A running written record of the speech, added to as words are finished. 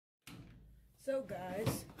So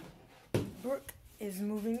guys, Brook is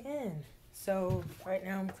moving in. So right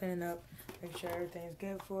now I'm cleaning up, make sure everything's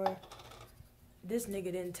good for her. This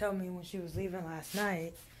nigga didn't tell me when she was leaving last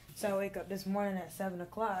night. So I wake up this morning at 7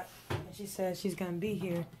 o'clock and she says she's gonna be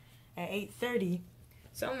here at 8:30.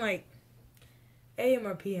 So I'm like, AM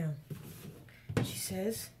or PM? She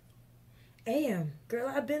says, AM. Girl,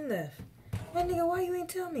 I've been left. That nigga, why you ain't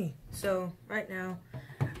tell me? So right now,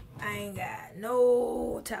 I ain't got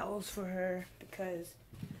no towels for her because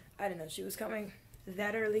I didn't know she was coming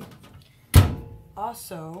that early.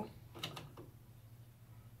 Also,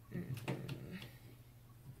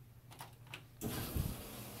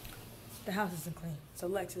 the house isn't clean, so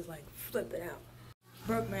Lex is like flipping out.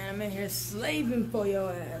 Brook, man, I'm in here slaving for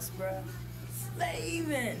your ass, bruh.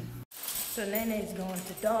 Slaving. So Nene's going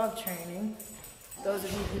to dog training. Those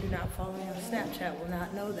of you who do not follow me on Snapchat will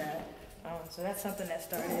not know that. So that's something that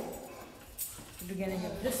started at the beginning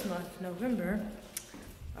of this month, November.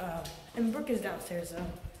 And Brook is downstairs, so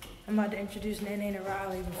I'm about to introduce Nene to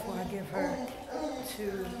Riley before I give her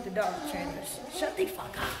to the dog trainers. Shut the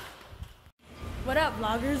fuck up. What up,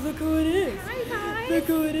 vloggers? Look who it is. Hi, guys. Look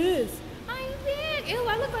who it is. I'm big. Ew,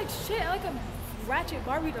 I look like shit. Like a ratchet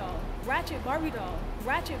Barbie doll. Ratchet Barbie doll.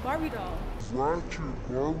 Ratchet Barbie doll. Ratchet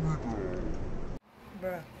Barbie doll.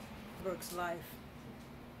 Bruh, Brook's life.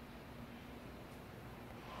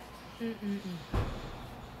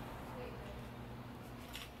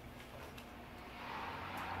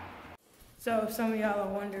 So if some of y'all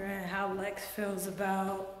are wondering how Lex feels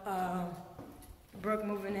about Brook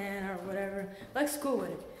moving in or whatever, Lex is cool with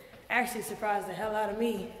it. Actually surprised the hell out of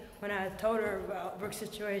me when I told her about Brook's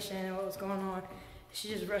situation and what was going on. She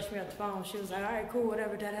just rushed me off the phone. She was like, all right, cool,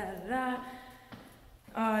 whatever, da-da-da-da.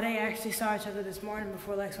 They actually saw each other this morning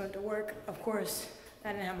before Lex went to work. Of course,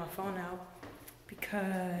 I didn't have my phone out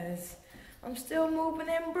because I'm still moving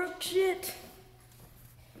in Brook shit.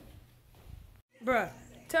 Bruh,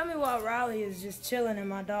 tell me why Riley is just chilling in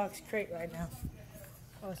my dog's crate right now.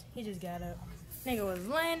 Oh, he just got up. Nigga was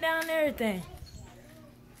laying down and everything.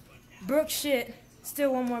 Brook shit.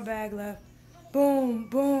 Still one more bag left. Boom,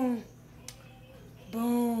 boom,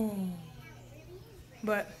 boom.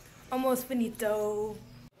 But almost finito.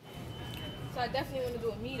 So I definitely want to do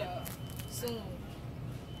a meetup soon.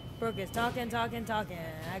 Brook is talking.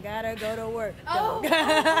 I gotta go to work. Oh. Okay.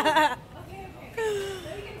 Let me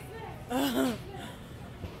get a snack.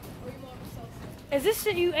 Is this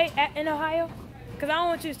shit you ate in Ohio? Because I don't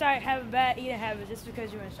want you to start having bad eating habits just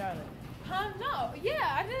because you're in Charlotte. No.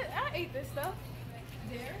 Yeah, I did. I ate this stuff.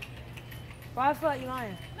 There. Why I feel like you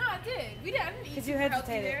lying? No, I did. I didn't eat Because you super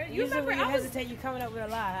healthy hesitated. there. Usually when you hesitate, you coming up with a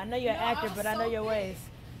lie. I know you're an actor, but I know your ways.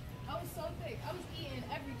 I was so thick. I was eating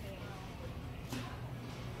everything.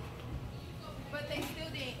 But they still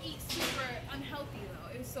didn't eat super unhealthy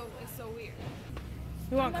though. It's so weird.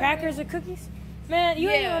 You want crackers or cookies? Man, you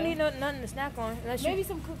ain't gonna need nothing to snack on. Unless Maybe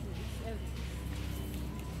some cookies.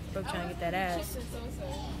 Brook trying to get that ass. Chips and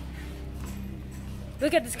salsa.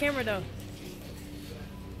 Look at this camera though.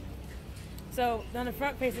 So on the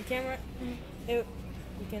front facing camera, you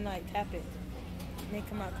can like tap it and it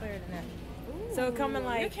come out clearer than that. Ooh, so it coming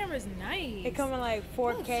like your camera's nice. It coming like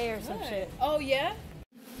 4K or some shit. Oh yeah.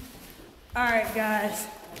 All right, guys.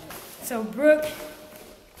 So Brook,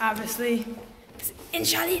 obviously, is in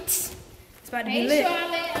Charlotte. It's about to be lit.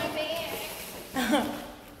 Charlotte, I'm back.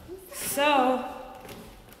 So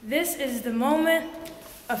this is the moment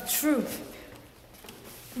of truth.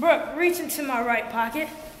 Brook, reach into my right pocket.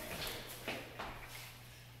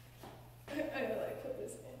 I gotta like put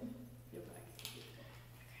this in your pocket.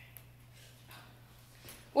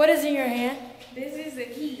 What is in your hand? This is a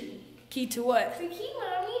key. Key to what? The key,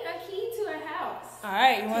 mommy. A key to a house. All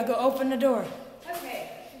right, you want to go open the door? Okay.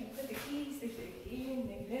 Put the key, stick the key in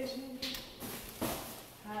the kitchen.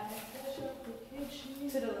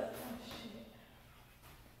 To the left. Oh shit.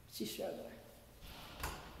 She's struggling.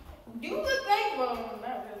 Do the thing, well,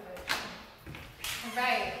 not really.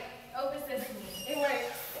 Right. Open sesame. It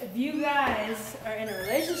works. If you guys are in a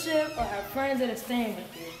relationship or have friends that are staying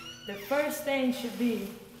with you, the first thing should be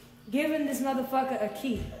giving this motherfucker a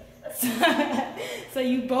key. So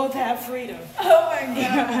you both have freedom. Oh my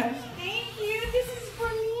gosh. Thank you. This is for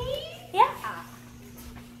me? Yeah.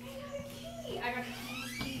 I got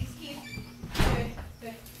keys.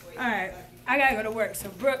 All right, I gotta go to work, so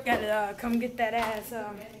Brook gotta come get that ass.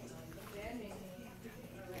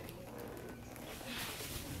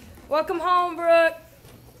 Welcome home, Brook.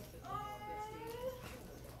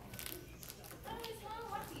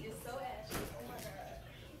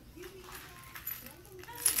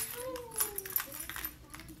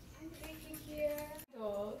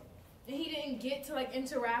 And he didn't get to like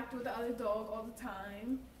interact with the other dog all the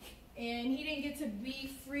time. And he didn't get to be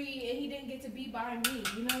free, and he didn't get to be by me.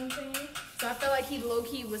 You know what I'm saying? So I felt like he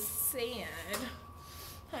low-key was sad.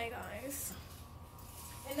 Hi guys.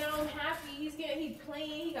 And now I'm happy. He's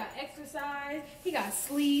playing. He got exercise. He got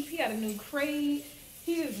sleep. He got a new crate.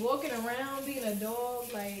 He was walking around being a dog.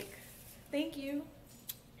 Like, thank you.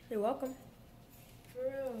 You're welcome. For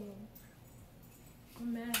real.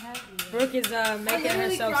 I'm mad happy. Brooke is making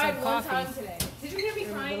herself some one time coffee today. Did you hear me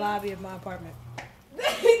in crying? the lobby of my apartment.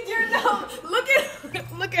 You're no. Look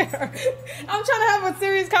at her. I'm trying to have a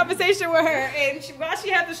serious conversation with her, and while she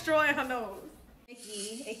had the straw in her nose.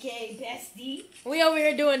 Nikki, aka Bestie. We over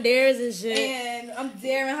here doing dares and shit. And I'm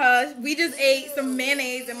daring her. We just ate some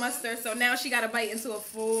mayonnaise and mustard, so now she got to bite into a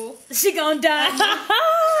full. She gonna die.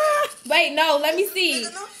 Wait, no. Let me see.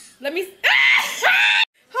 Let me.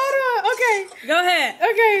 Hold on. Okay. Go ahead.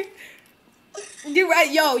 Okay. You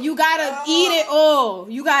right, yo. You gotta eat it all.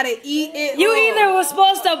 You gotta eat it. You all. either was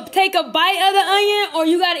supposed to take a bite of the onion, or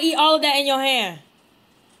you gotta eat all of that in your hand.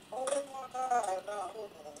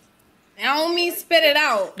 I don't mean spit it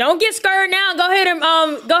out. Don't get scared now. Go ahead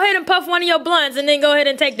and puff one of your blunts, and then go ahead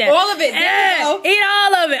and take that. All of it. There you go. Eat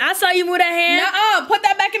all of it. I saw you move that hand. Nuh-uh. Put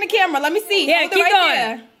that back in the camera. Let me see. Yeah, Hold keep it right going.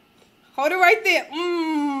 There. Hold it right there.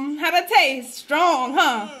 How that taste? Strong,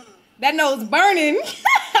 huh? That nose burning.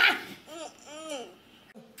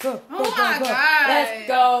 Go, Oh my God. Let's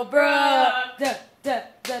go, bro. Da, da,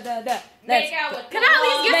 da, da, da. Let's Can go. I at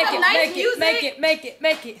least get some nice music? Make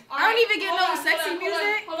it. I don't even get no sexy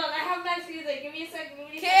music. Hold on, I have nice music. Give me a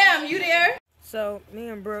second. Cam, you there? So, me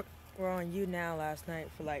and Brooke were on You Now last night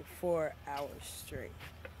for like 4 hours straight.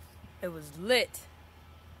 It was lit.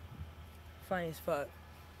 Funny as fuck.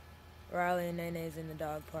 Riley and Nene's in the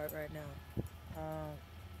dog park right now.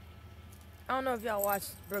 I don't know if y'all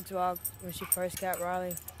watched Brooke's vlog when she first got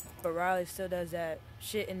Riley, but Riley still does that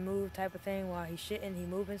shit and move type of thing. While he's shitting, he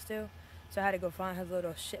moving still. So I had to go find his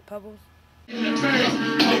little shit pebbles.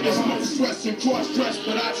 Niggas no stress and cross-dress,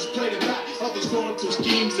 but I just played it back. Others going through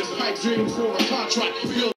schemes and pipe dreams for a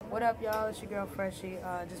contract. What up, y'all? It's your girl Freshie.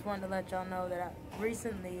 Just wanted to let y'all know that I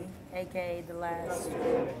recently, aka the last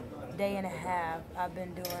day and a half, I've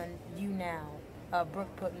been doing You Now.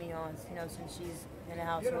 Brooke put me on, since she's in the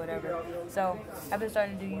house or whatever. So I've been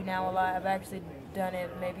starting to do You Now a lot. I've actually done it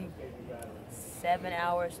maybe 7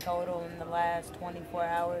 hours total in the last 24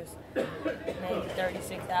 hours, maybe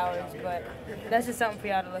 36 hours. But that's just something for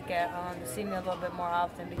y'all to look at, to see me a little bit more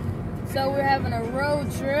often. So we're having a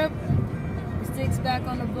road trip. Sticks back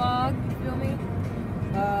on the vlog, you feel me?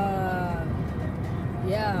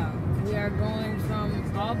 Yeah, we are going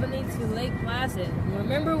from Albany to Lake Placid.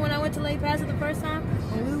 Remember when I went to Lake Placid the first time?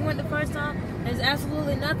 When we went the first time, there's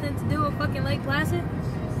absolutely nothing to do with fucking Lake Placid.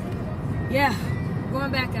 Yeah,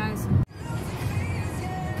 going back, guys.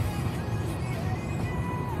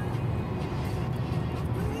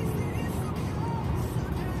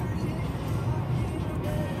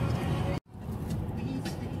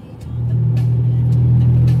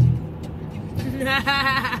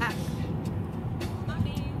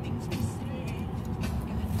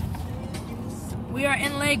 We are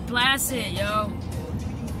in Lake Placid, yo.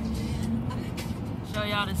 Show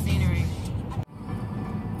y'all the scenery.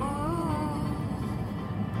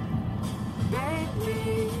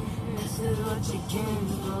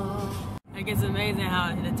 Like, it's amazing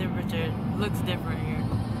how the temperature looks different here.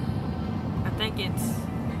 I think it's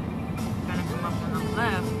gonna come up on the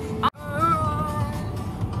left.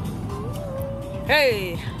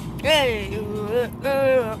 Hey! Hey!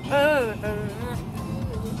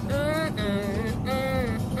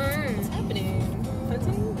 What's happening?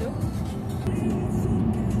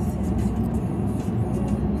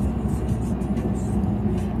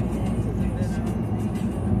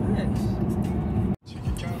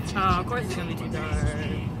 Oh, of course it's gonna be too dark.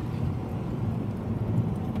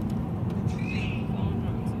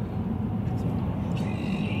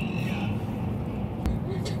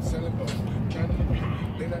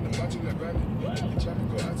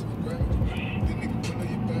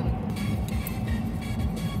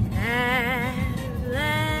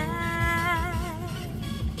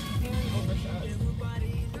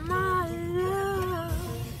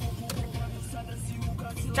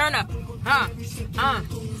 Turn up,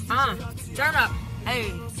 turn up,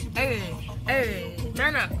 hey,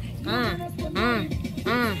 turn up,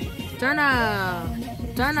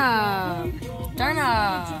 turn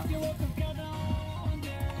up.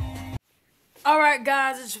 All right,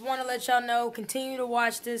 guys, I just want to let y'all know, continue to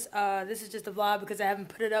watch this. This is just a vlog because I haven't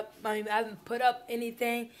put it up. I haven't put up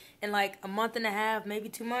anything in like a month and a half, maybe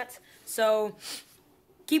 2 months. So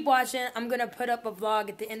keep watching. I'm going to put up a vlog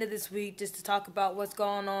at the end of this week just to talk about what's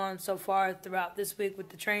going on so far throughout this week with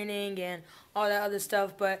the training and all that other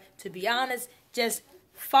stuff. But to be honest, just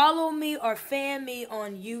follow me or fan me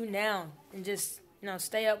on YouNow and just,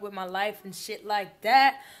 stay up with my life and shit like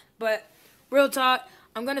that. But real talk,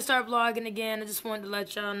 I'm going to start vlogging again. I just wanted to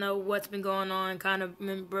let y'all know what's been going on, kind of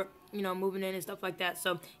remember, moving in and stuff like that.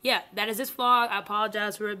 So, yeah, that is this vlog. I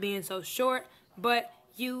apologize for it being so short, but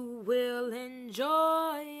you will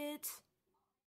enjoy it.